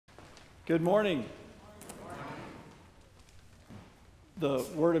Good morning. The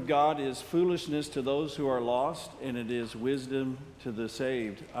Word of God is foolishness to those who are lost, and it is wisdom to the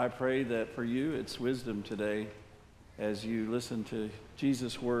saved. I pray that for you it's wisdom today as you listen to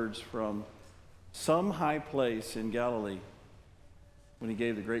Jesus' words from some high place in Galilee when he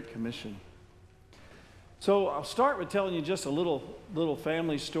gave the Great Commission. So I'll start with telling you just a little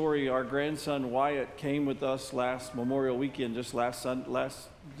family story. Our grandson Wyatt came with us last Memorial Weekend, just last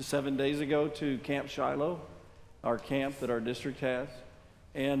 7 days ago, to Camp Shiloh, our camp that our district has.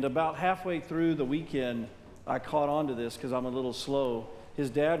 And about halfway through the weekend, I caught on to this because I'm a little slow. His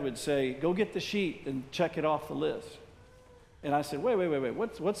dad would say, "Go get the sheet and check it off the list." And I said, wait,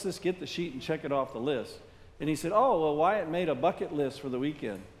 what's this get the sheet and check it off the list? And he said, "Oh, well, Wyatt made a bucket list for the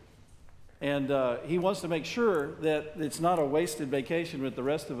weekend. And he wants to make sure that it's not a wasted vacation with the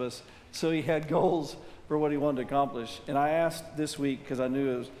rest of us, so he had goals for what he wanted to accomplish." And I asked this week, because I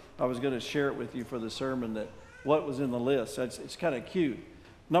knew I was going to share it with you for the sermon, that what was in the list. It's kind of cute.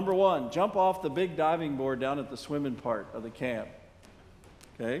 Number one, jump off the big diving board down at the swimming part of the camp.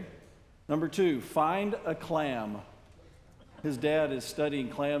 Okay. Number two, find a clam. His dad is studying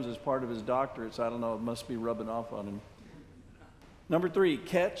clams as part of his doctorate, so I don't know, it must be rubbing off on him. Number three,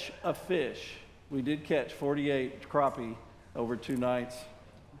 catch a fish. We did catch 48 crappie over 2 nights.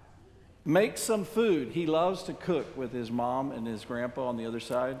 Make some food. He loves to cook with his mom and his grandpa on the other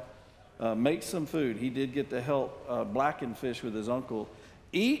side. Make some food. He did get to help blacken fish with his uncle.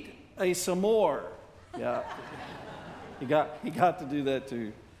 Eat a s'more. Yeah, he got to do that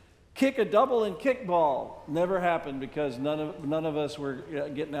too. Kick a double in kickball. Never happened because none of us were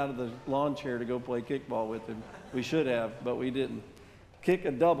getting out of the lawn chair to go play kickball with him. We should have, but we didn't. Kick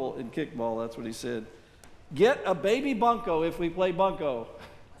a double in kickball, that's what he said. Get a baby bunco if we play bunco.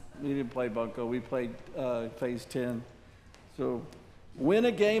 We didn't play bunco, we played phase 10. So, win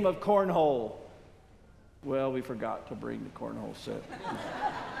a game of cornhole. Well, we forgot to bring the cornhole set.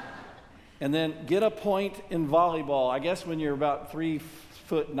 And then get a point in volleyball. I guess when you're about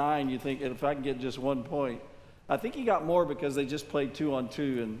 3'9", you think, if I can get just 1 point. I think he got more because they just played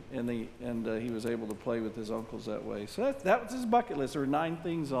 2-on-2, and he was able to play with his uncles that way. So that was his bucket list. There were 9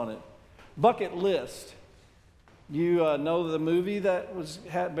 things on it. Bucket list. You know the movie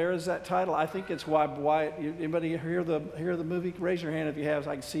that bears that title? I think it's Why Wyatt. Anybody hear the movie? Raise your hand if you have,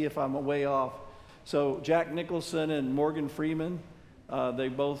 so I can see if I'm way off. So Jack Nicholson and Morgan Freeman, they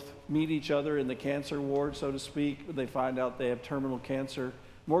both meet each other in the cancer ward, so to speak. They find out they have terminal cancer.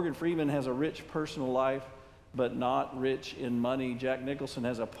 Morgan Freeman has a rich personal life, but not rich in money. Jack Nicholson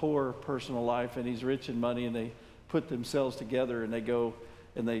has a poor personal life, and he's rich in money, and they put themselves together, and they go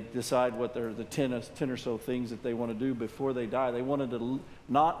and they decide what they're the 10 or so things that they want to do before they die. They wanted to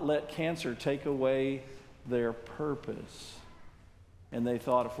not let cancer take away their purpose. And they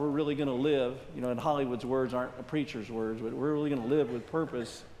thought, if we're really going to live, and Hollywood's words aren't a preacher's words, but we're really going to live with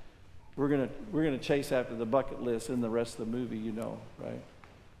purpose, we're going to chase after the bucket list in the rest of the movie, right?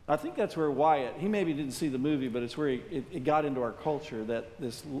 I think that's where Wyatt, he maybe didn't see the movie, but it's where it got into our culture, that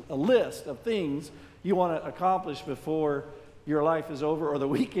a list of things you want to accomplish before your life is over or the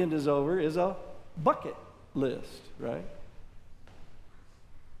weekend is over is a bucket list, right?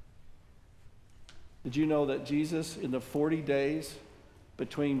 Did you know that Jesus, in the 40 days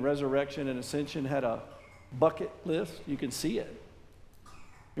between resurrection and ascension, had a bucket list? You can see it.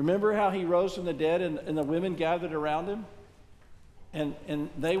 Remember how he rose from the dead and the women gathered around him? And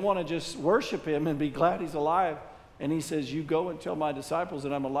they want to just worship him and be glad he's alive. And he says, "You go and tell my disciples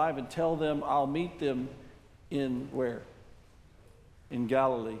that I'm alive, and tell them I'll meet them in where? In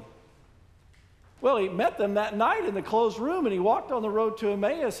Galilee." Well, he met them that night in the closed room, and he walked on the road to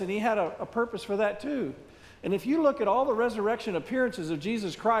Emmaus, and he had a purpose for that too. And if you look at all the resurrection appearances of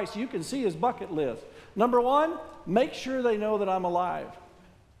Jesus Christ, you can see his bucket list. Number one, make sure they know that I'm alive,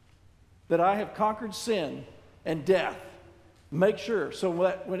 that I have conquered sin and death. Make sure. So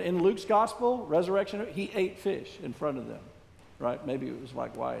when in Luke's gospel, resurrection, he ate fish in front of them, right? Maybe it was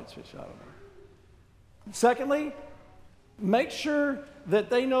like Wyatt's fish, I don't know. Secondly, make sure that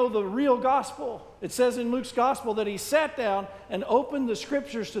they know the real gospel. It says in Luke's gospel that he sat down and opened the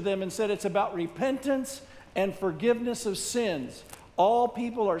scriptures to them and said it's about repentance and forgiveness of sins. All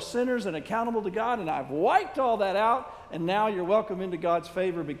people are sinners and accountable to God, and I've wiped all that out, and now you're welcome into God's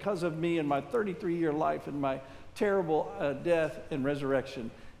favor because of me and my 33-year life and my terrible death and resurrection.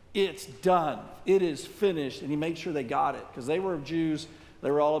 It's done. It is finished. And he made sure they got it because they were Jews.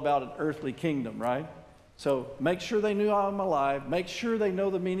 They were all about an earthly kingdom, right? So make sure they knew I'm alive. Make sure they know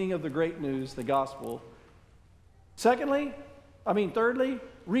the meaning of the great news, the gospel. Thirdly,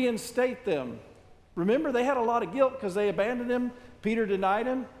 reinstate them. Remember, they had a lot of guilt because they abandoned him. Peter denied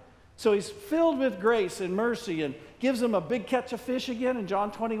him. So he's filled with grace and mercy and gives them a big catch of fish again in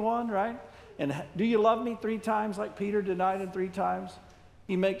John 21, right? And do you love me 3 times like Peter denied him 3 times?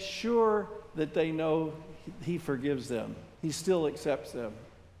 He makes sure that they know he forgives them. He still accepts them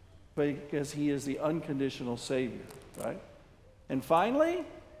because he is the unconditional Savior, right? And finally,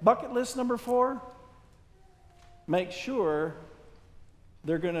 bucket list number 4, make sure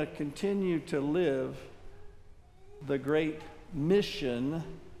they're going to continue to live the great mission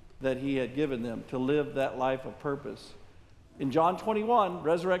that he had given them, to live that life of purpose. In John 21,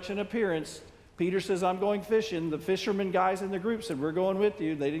 resurrection appearance, Peter says, I'm going fishing. The fishermen guys in the group said, we're going with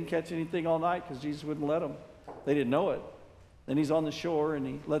you. They didn't catch anything all night because Jesus wouldn't let them. They didn't know it. Then he's on the shore and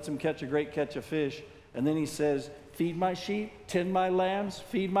he lets them catch a great catch of fish. And then he says, feed my sheep, tend my lambs,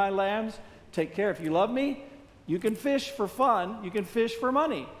 feed my lambs, take care. If you love me, you can fish for fun. You can fish for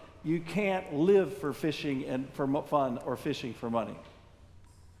money. You can't live for fishing and for fun or fishing for money.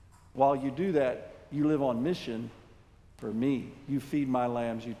 While you do that, you live on mission for me. You feed my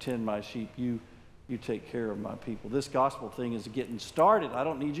lambs, you tend my sheep, you take care of my people. This gospel thing is getting started. I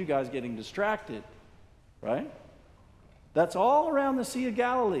don't need you guys getting distracted, right? That's all around the Sea of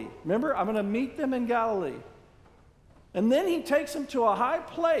Galilee. Remember, I'm going to meet them in Galilee. And then he takes them to a high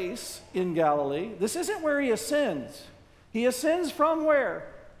place in Galilee. This isn't where he ascends. He ascends from where?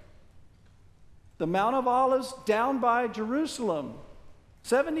 The Mount of Olives down by Jerusalem,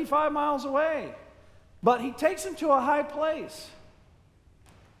 75 miles away. But he takes them to a high place.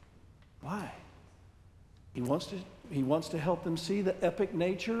 Why? He wants to help them see the epic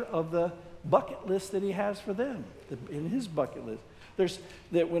nature of the bucket list that he has for them, in his bucket list.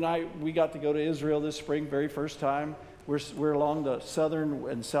 We got to go to Israel this spring, very first time. We're along the southern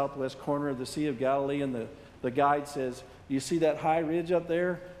and southwest corner of the Sea of Galilee, and the guide says, you see that high ridge up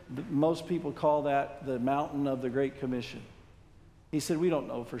there? Most people call that the mountain of the Great Commission. He said, we don't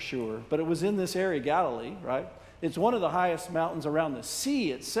know for sure, but it was in this area, Galilee, right? It's one of the highest mountains around the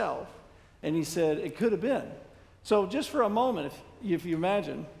sea itself. And he said, it could have been. So just for a moment, if you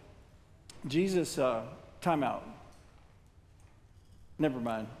imagine, Jesus, time out. Never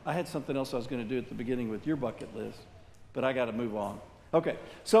mind. I had something else I was going to do at the beginning with your bucket list, but I got to move on. Okay,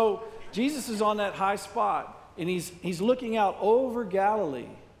 so Jesus is on that high spot, and he's looking out over Galilee.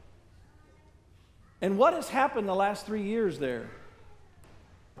 And what has happened the last 3 years there?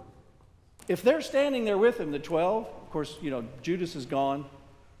 If they're standing there with him, the 12, of course, Judas is gone.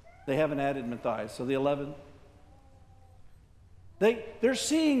 They haven't added Matthias, so the 11. They're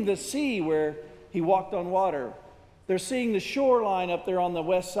seeing the sea where he walked on water. They're seeing the shoreline up there on the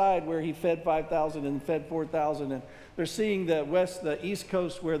west side where he fed 5,000 and fed 4,000. And they're seeing the east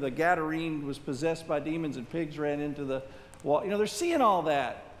coast where the Gadarene was possessed by demons and pigs ran into the water. They're seeing all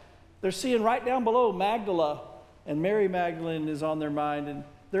that. They're seeing right down below Magdala, and Mary Magdalene is on their mind. And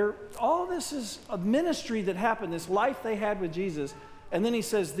all this is a ministry that happened, this life they had with Jesus. And then he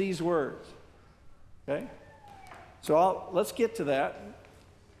says these words. Okay? So let's get to that.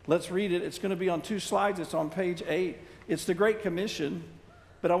 Let's read it. It's going to be on 2 slides. It's on page 8. It's the Great Commission,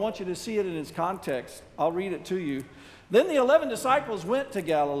 but I want you to see it in its context. I'll read it to you. Then the 11 disciples went to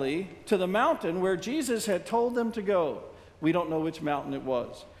Galilee, to the mountain where Jesus had told them to go. We don't know which mountain it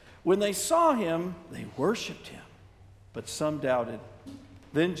was. When they saw him, they worshiped him, but some doubted.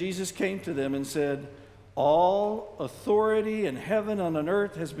 Then Jesus came to them and said, all authority in heaven and on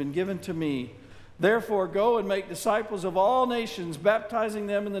earth has been given to me. Therefore, go and make disciples of all nations, baptizing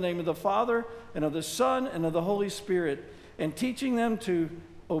them in the name of the Father and of the Son and of the Holy Spirit, and teaching them to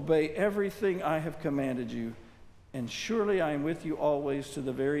obey everything I have commanded you. And surely I am with you always to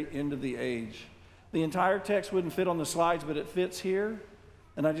the very end of the age. The entire text wouldn't fit on the slides, but it fits here.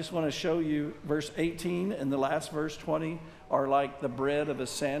 And I just want to show you verse 18 and the last verse 20 are like the bread of a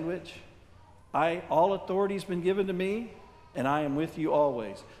sandwich. All authority has been given to me, and I am with you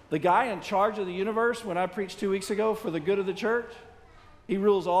always. The guy in charge of the universe, when I preached 2 weeks ago, for the good of the church, he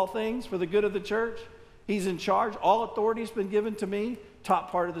rules all things for the good of the church. He's in charge. All authority has been given to me.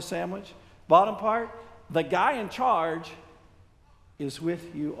 Top part of the sandwich. Bottom part, the guy in charge is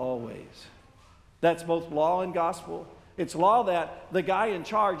with you always. That's both law and gospel. It's law that the guy in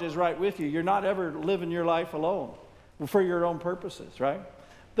charge is right with you. You're not ever living your life alone for your own purposes, right?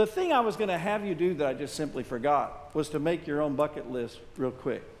 The thing I was going to have you do that I just simply forgot was to make your own bucket list real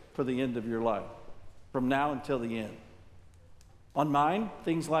quick for the end of your life, from now until the end. On mine,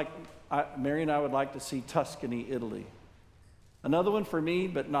 things like Mary and I would like to see Tuscany, Italy. Another one for me,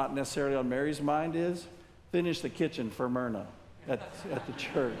 but not necessarily on Mary's mind, is finish the kitchen for Myrna at the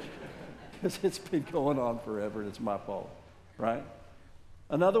church. Because it's been going on forever and it's my fault, right?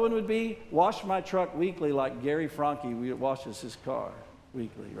 Another one would be wash my truck weekly like Gary Franke washes his car.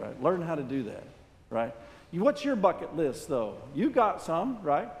 weekly, right? Learn how to do that, right? What's your bucket list, though? You got some,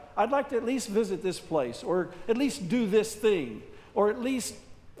 right? I'd like to at least visit this place, or at least do this thing, or at least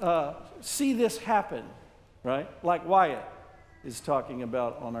see this happen, right? Like Wyatt is talking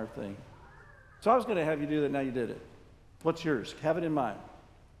about on our thing. So I was going to have you do that, now you did it. What's yours? Have it in mind.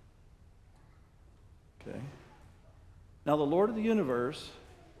 Okay. Now the Lord of the universe,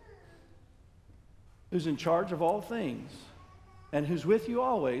 who's in charge of all things, and who's with you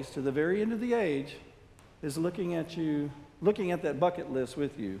always to the very end of the age, is looking at you, looking at that bucket list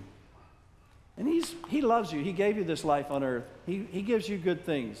with you. And he loves you. He gave you this life on earth. He gives you good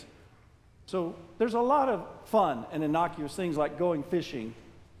things. So there's a lot of fun and innocuous things like going fishing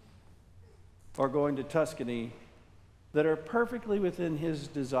or going to Tuscany that are perfectly within his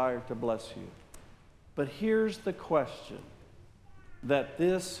desire to bless you. But here's the question that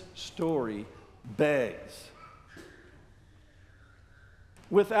this story begs.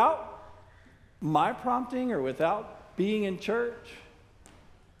 Without my prompting or without being in church,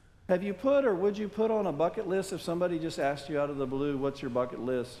 have you put or would you put on a bucket list if somebody just asked you out of the blue, what's your bucket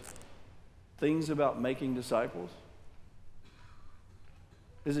list? Things about making disciples?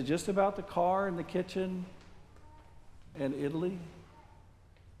 Is it just about the car and the kitchen and Italy?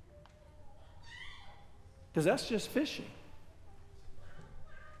 Because that's just fishing.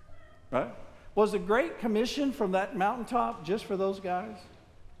 Right? Was the Great Commission from that mountaintop just for those guys?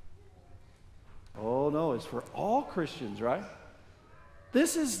 Oh no, it's for all Christians, right?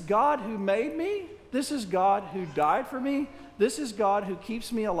 This is God who made me. This is God who died for me. This is God who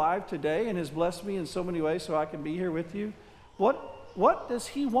keeps me alive today and has blessed me in so many ways so I can be here with you. What does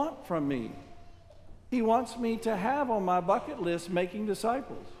he want from me? He wants me to have on my bucket list making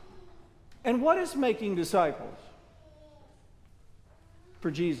disciples. And what is making disciples for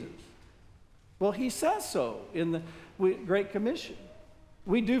Jesus? Well, he says so in the Great Commission.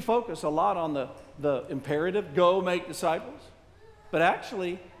 We do focus a lot on the imperative, go make disciples. But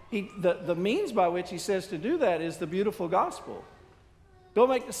actually, the means by which he says to do that is the beautiful gospel. Go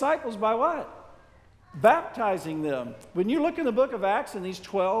make disciples by what? Baptizing them. When you look in the book of Acts and these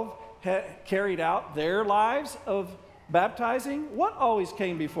 12 carried out their lives of baptizing, what always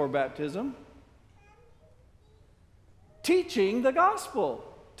came before baptism? Teaching the gospel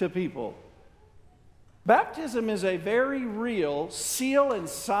to people. Baptism is a very real seal and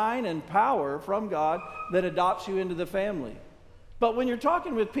sign and power from God that adopts you into the family. But when you're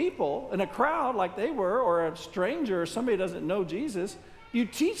talking with people in a crowd like they were, or a stranger or somebody who doesn't know Jesus, you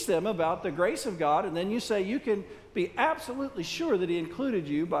teach them about the grace of God, and then you say you can be absolutely sure that he included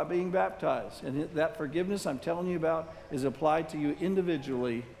you by being baptized. And that forgiveness I'm telling you about is applied to you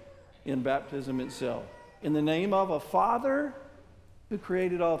individually in baptism itself. In the name of a Father who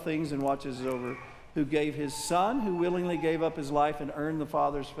created all things and watches over, who gave his Son, who willingly gave up his life and earned the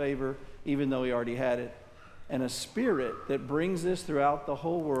Father's favor, even though he already had it, and a Spirit that brings this throughout the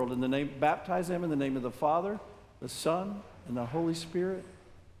whole world. Baptize them in the name of the Father, the Son, and the Holy Spirit.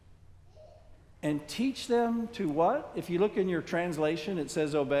 And teach them to what? If you look in your translation, it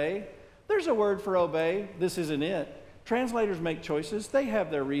says obey. There's a word for obey. This isn't it. Translators make choices. They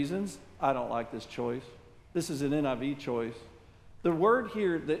have their reasons. I don't like this choice. This is an NIV choice. The word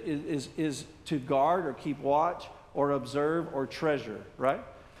here that is to guard or keep watch or observe or treasure, right?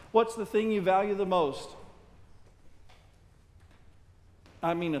 What's the thing you value the most?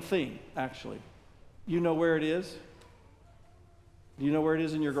 I mean a thing, actually. You know where it is? Do you know where it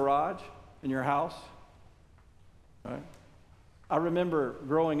is in your garage, in your house? Right? I remember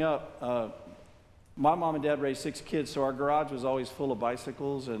growing up, my mom and dad raised 6 kids, so our garage was always full of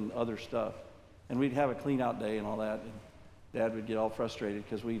bicycles and other stuff. And we'd have a clean out day and all that. And Dad would get all frustrated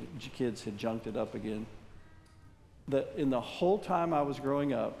because we kids had junked it up again. In the whole time I was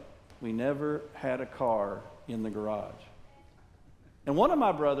growing up, we never had a car in the garage. And one of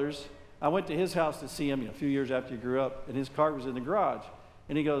my brothers, I went to his house to see him a few years after he grew up, and his car was in the garage.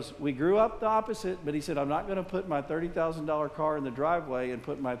 And he goes, we grew up the opposite, but he said, I'm not going to put my $30,000 car in the driveway and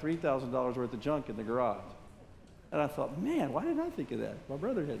put my $3,000 worth of junk in the garage. And I thought, man, why didn't I think of that? My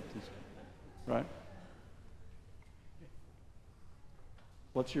brother had this, right?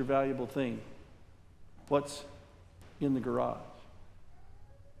 What's your valuable thing? What's in the garage?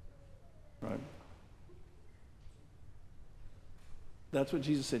 Right? That's what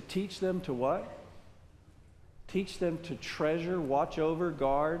Jesus said. Teach them to what? Teach them to treasure, watch over,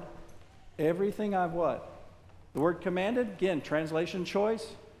 guard everything I've what? The word commanded, again, translation choice.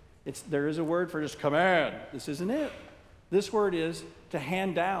 There is a word for just command. This isn't it. This word is to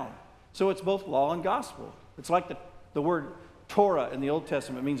hand down. So it's both law and gospel. It's like the word Torah in the Old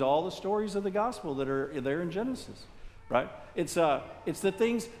Testament. It means all the stories of the gospel that are there in Genesis. right? It's the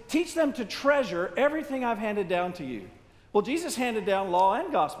things, teach them to treasure everything I've handed down to you. Well, Jesus handed down law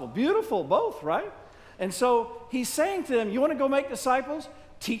and gospel. Beautiful, both, right? And so he's saying to them, you want to go make disciples?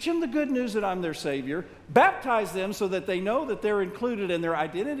 Teach them the good news that I'm their Savior. Baptize them so that they know that they're included and their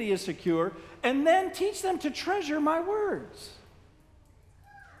identity is secure. And then teach them to treasure my words.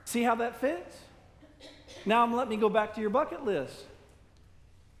 See how that fits? Now let me go back to your bucket list.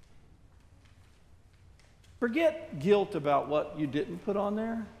 Forget guilt about what you didn't put on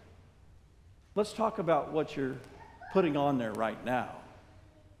there. Let's talk about what you're putting on there right now.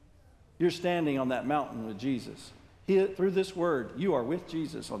 You're standing on that mountain with Jesus. Through this word, you are with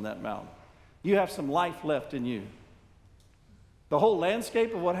Jesus on that mountain. You have some life left in you. The whole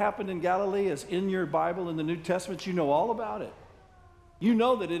landscape of what happened in Galilee is in your Bible in the New Testament. You know all about it. You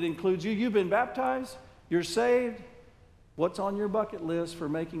know that it includes you. You've been baptized. You're saved. What's on your bucket list for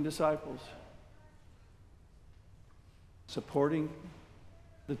making disciples? Supporting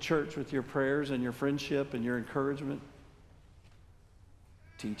the church with your prayers and your friendship and your encouragement.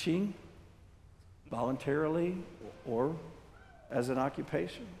 Teaching voluntarily or as an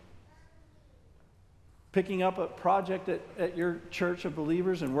occupation. Picking up a project at your church of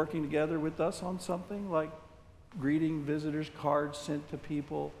believers and working together with us on something like greeting visitors, cards sent to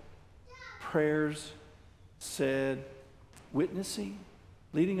people, prayers said, witnessing,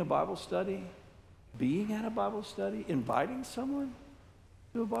 leading a Bible study, being at a Bible study, inviting someone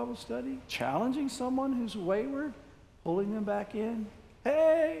to a Bible study, challenging someone who's wayward, pulling them back in.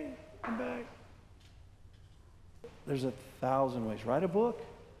 Hey, I'm back. There's 1,000 ways. Write a book,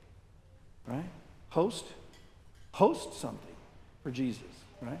 right? Host something for Jesus,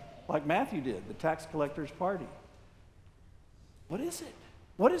 right? Like Matthew did, the tax collector's party. What is it?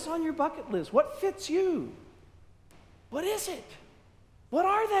 What is on your bucket list? What fits you? What is it? What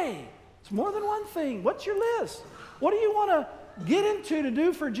are they? It's more than one thing. What's your list? What do you want to get into to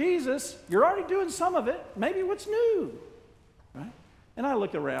do for Jesus? You're already doing some of it. Maybe what's new, right? And I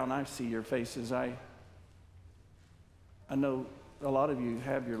look around, I see your faces. I know a lot of you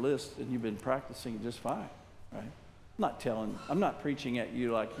have your list and you've been practicing just fine, right? I'm not preaching at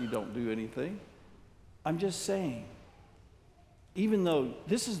you like you don't do anything. I'm just saying, even though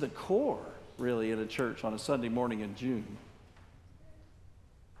this is the core, really, in a church on a Sunday morning in June,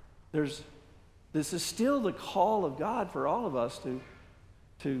 this is still the call of God for all of us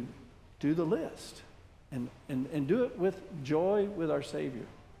to do the list and do it with joy with our Savior.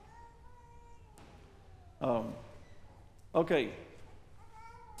 Okay,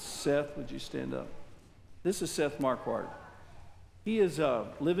 Seth, would you stand up? This is Seth Marquardt. He is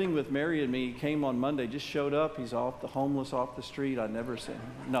living with Mary and me. He came on Monday, just showed up. He's homeless off the street. I never seen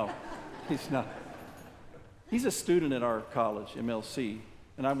him. No, he's not. He's a student at our college, MLC,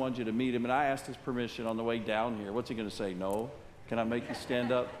 and I wanted you to meet him. And I asked his permission on the way down here. What's he going to say? No. Can I make you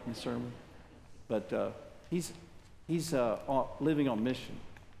stand up in the sermon? But he's living on mission.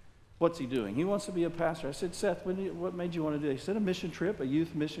 What's he doing? He wants to be a pastor. I said, Seth, what made you want to do it? He said, a mission trip, a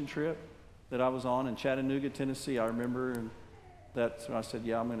youth mission trip that I was on in Chattanooga, Tennessee. I remember, and that's when I said,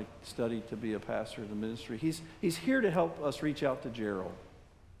 yeah, I'm going to study to be a pastor in the ministry. He's here to help us reach out to Gerald.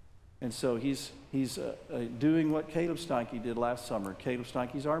 And so he's doing what Caleb Steinke did last summer. Caleb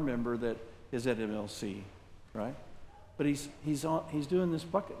Steinke's our member that is at MLC, right? But he's doing this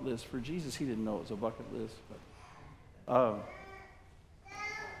bucket list for Jesus. He didn't know it was a bucket list. But,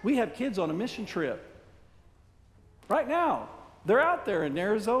 we have kids on a mission trip right now. They're out there in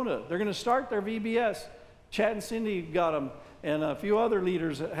Arizona. They're going to start their VBS. Chad and Cindy got them, and a few other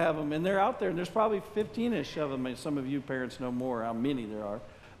leaders that have them, and they're out there, and there's probably 15-ish of them, and some of you parents know more how many there are.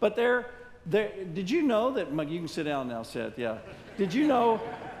 But did you know that, you can sit down now, Seth, yeah. Did you know,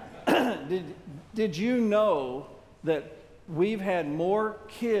 did you know that we've had more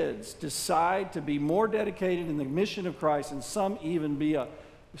kids decide to be more dedicated in the mission of Christ, and some even be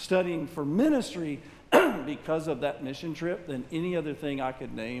studying for ministry because of that mission trip than any other thing I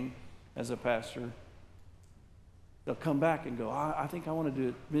could name as a pastor? They'll come back and go, I think I want to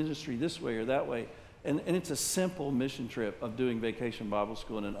do ministry this way or that way. And it's a simple mission trip of doing Vacation Bible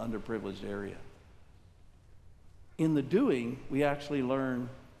School in an underprivileged area. In the doing, we actually learn,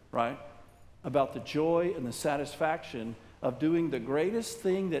 right, about the joy and the satisfaction of doing the greatest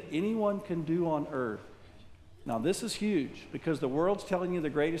thing that anyone can do on earth. Now, this is huge because the world's telling you the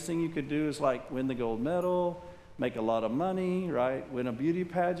greatest thing you could do is like win the gold medal, make a lot of money, right, win a beauty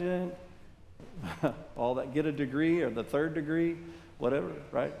pageant, all that, get a degree or the third degree, whatever,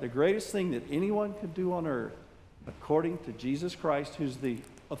 right? The greatest thing that anyone could do on earth, according to Jesus Christ, who's the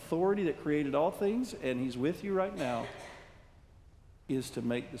authority that created all things, and he's with you right now, is to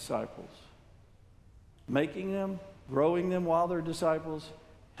make disciples. Making them growing them while they're disciples,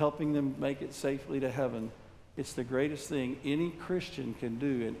 helping them make it safely to heaven. It's the greatest thing any Christian can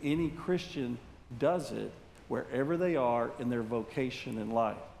do, and any Christian does it wherever they are in their vocation in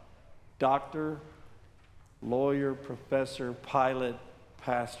life. Doctor, lawyer, professor, pilot,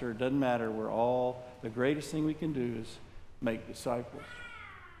 pastor, doesn't matter. The greatest thing we can do is make disciples.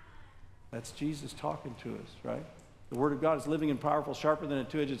 That's Jesus talking to us, right? The Word of God is living and powerful, sharper than a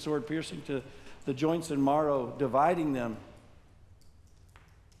two-edged sword, piercing to the joints and marrow, dividing them.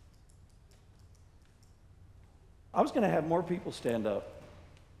 I was going to have more people stand up.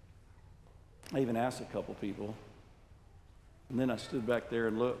 I even asked a couple people. And then I stood back there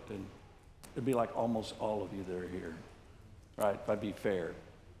and looked, and it'd be like almost all of you that are here, right? If I'd be fair.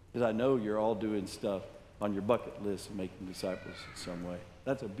 Because I know you're all doing stuff on your bucket list of making disciples in some way.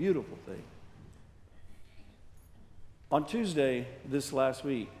 That's a beautiful thing. On Thursday this last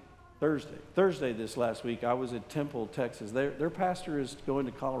week, I was at Temple, Texas. Their pastor is going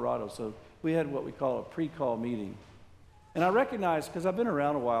to Colorado, so we had what we call a pre-call meeting. And I recognized, because I've been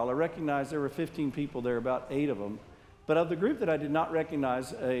around a while, I recognized there were 15 people there, about 8 of them. But of the group that I did not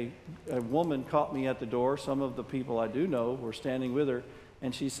recognize, a woman caught me at the door. Some of the people I do know were standing with her.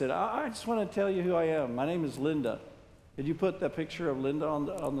 And she said, I just want to tell you who I am. My name is Linda. Did you put that picture of Linda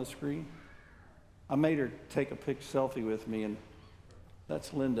on the screen? I made her take a selfie with me, and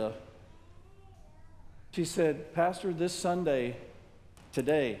that's Linda. She said, Pastor, this Sunday,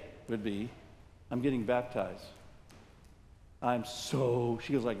 today would be, I'm getting baptized.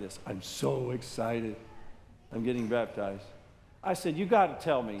 She goes like this, I'm so excited. I'm getting baptized. I said, you got to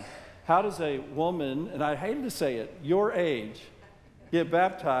tell me, how does a woman, and I hated to say it, your age, get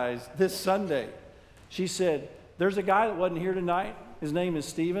baptized this Sunday? She said, there's a guy that wasn't here tonight. His name is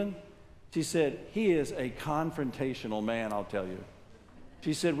Stephen. She said, he is a confrontational man, I'll tell you.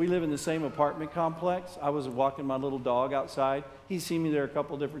 She said, we live in the same apartment complex. I was walking my little dog outside. He's seen me there a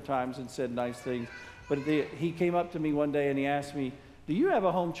couple different times and said nice things. But he came up to me one day and he asked me, do you have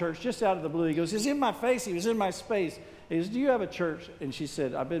a home church? Just out of the blue. He goes, it's in my face. He was in my space. He goes, do you have a church? And she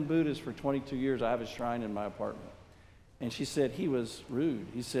said, I've been Buddhist for 22 years. I have a shrine in my apartment. And she said, he was rude.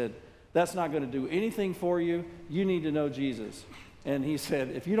 He said, that's not going to do anything for you. You need to know Jesus. And he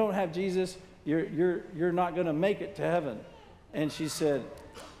said, if you don't have Jesus, you're not going to make it to heaven. And she said,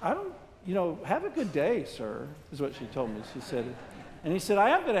 have a good day, sir, is what she told me. She said, and he said, I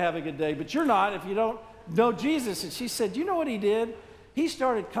am going to have a good day, but you're not if you don't know Jesus. And she said, you know what he did? He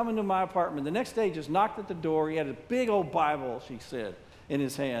started coming to my apartment. The next day, just knocked at the door. He had a big old Bible, she said, in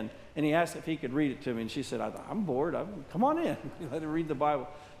his hand. And he asked if he could read it to me. And she said, I'm bored. Come on in. Let him read the Bible.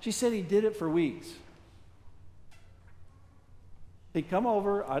 She said he did it for weeks. He'd come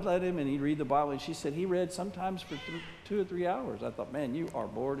over, I'd let him, and he'd read the Bible. And she said he read sometimes for 2 or 3 hours. I thought, man, you are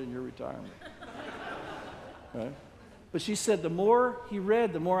bored in your retirement. Right? But she said the more he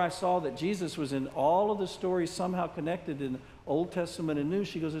read, the more I saw that Jesus was in all of the stories somehow connected in Old Testament and New.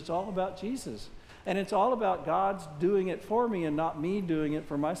 She goes, it's all about Jesus. And it's all about God's doing it for me and not me doing it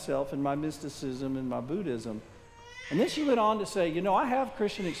for myself and my mysticism and my Buddhism. And then she went on to say, I have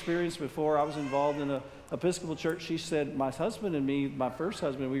Christian experience before. I was involved in an Episcopal church. She said, my husband and me, my first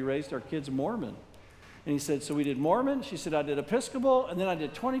husband, we raised our kids Mormon. And he said, so we did Mormon. She said, I did Episcopal, and then I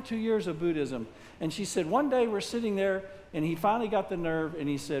did 22 years of Buddhism. And she said, one day we're sitting there, and he finally got the nerve, and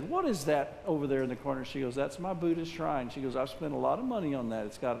he said, what is that over there in the corner? She goes, that's my Buddhist shrine. She goes, I've spent a lot of money on that.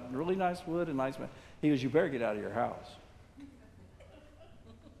 It's got really nice wood and nice. He goes, you better get out of your house.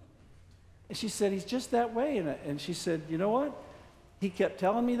 And she said, he's just that way. And she said, you know what? He kept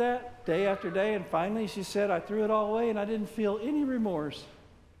telling me that day after day, and finally she said, I threw it all away, and I didn't feel any remorse.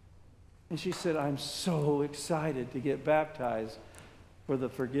 And she said, I'm so excited to get baptized for the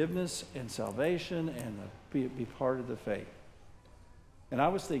forgiveness and salvation and be part of the faith. And I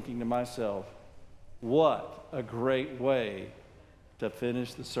was thinking to myself, what a great way to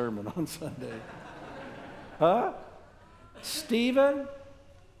finish the sermon on Sunday. Huh? Stephen,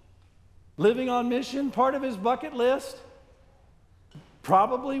 living on mission, part of his bucket list,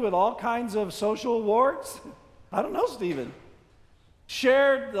 probably with all kinds of social warts. I don't know, Stephen.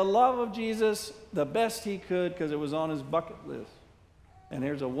 Shared the love of Jesus the best he could because it was on his bucket list. And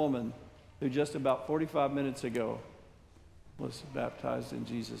here's a woman who just about 45 minutes ago was baptized in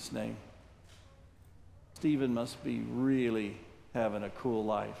Jesus' name. Stephen must be really having a cool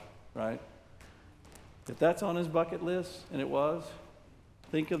life, right? If that's on his bucket list, and it was,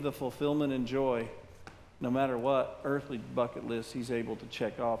 think of the fulfillment and joy, no matter what earthly bucket list he's able to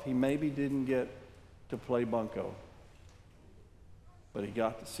check off. He maybe didn't get to play bunco, but he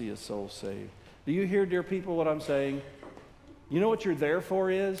got to see his soul saved. Do you hear, dear people, what I'm saying? You know what you're there for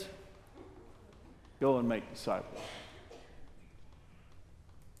is? Go and make disciples.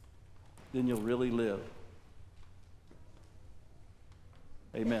 then you'll really live.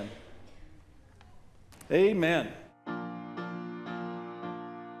 Amen. Amen.